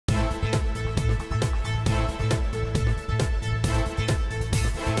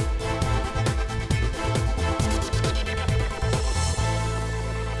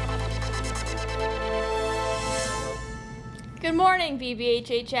morning,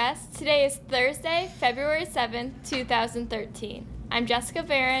 BBHHS. Today is Thursday, February 7th, 2013. I'm Jessica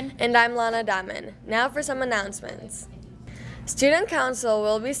Barron. And I'm Lana Diamond. Now for some announcements. Student Council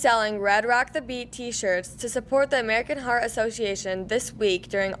will be selling Red Rock the Beat t-shirts to support the American Heart Association this week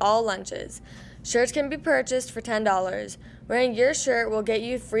during all lunches. Shirts can be purchased for $10. Wearing your shirt will get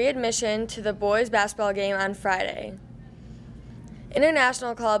you free admission to the boys' basketball game on Friday.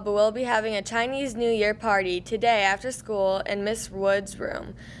 International Club will be having a Chinese New Year party today after school in Miss Wood's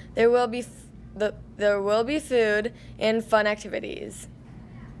room. There will be food and fun activities.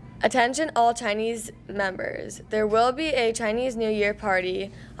 Attention all Chinese members. There will be a Chinese New Year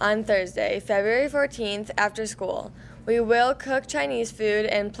party on Thursday, February 14th after school. We will cook Chinese food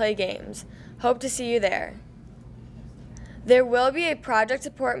and play games. Hope to see you there. There will be a project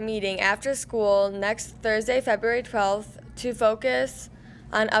support meeting after school next Thursday, February 12th to focus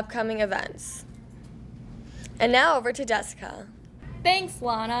on upcoming events. And now over to Jessica. Thanks,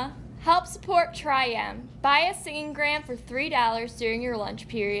 Lana. Help support Tri-M. Buy a singing grant for $3 during your lunch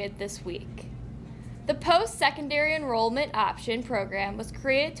period this week. The post-secondary enrollment option program was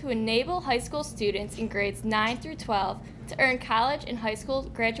created to enable high school students in grades 9 through 12 to earn college and high school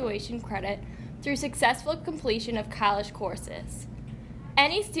graduation credit through successful completion of college courses.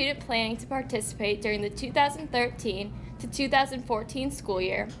 Any student planning to participate during the 2013 to 2014 school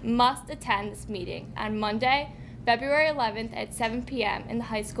year must attend this meeting on Monday, February 11th at 7 p.m. in the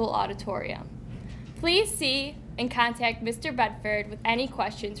high school auditorium. Please see and contact Mr. Bedford with any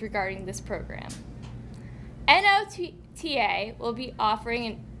questions regarding this program. NOTA will be offering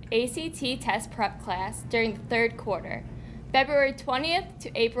an ACT test prep class during the third quarter, February 20th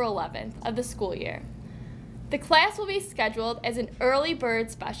to April 11th of the school year. The class will be scheduled as an early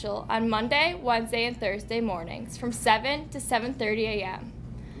bird special on Monday, Wednesday, and Thursday mornings from 7 to 7:30 a.m.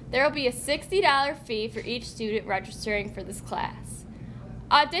 There will be a $60 fee for each student registering for this class.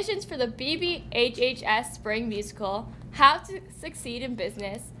 Auditions for the BBHHS Spring Musical, How to Succeed in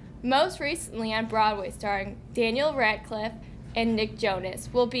Business, most recently on Broadway starring Daniel Radcliffe and Nick Jonas,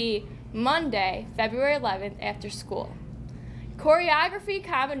 will be Monday, February 11th after school. Choreography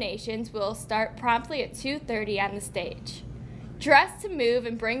combinations will start promptly at 2:30 on the stage. Dress to move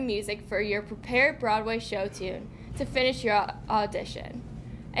and bring music for your prepared Broadway show tune to finish your audition.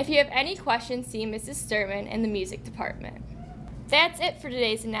 If you have any questions, see Mrs. Sturman in the music department. That's it for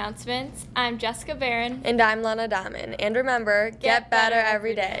today's announcements. I'm Jessica Barron. And I'm Lana Diamond. And remember, get better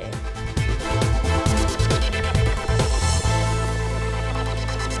every day.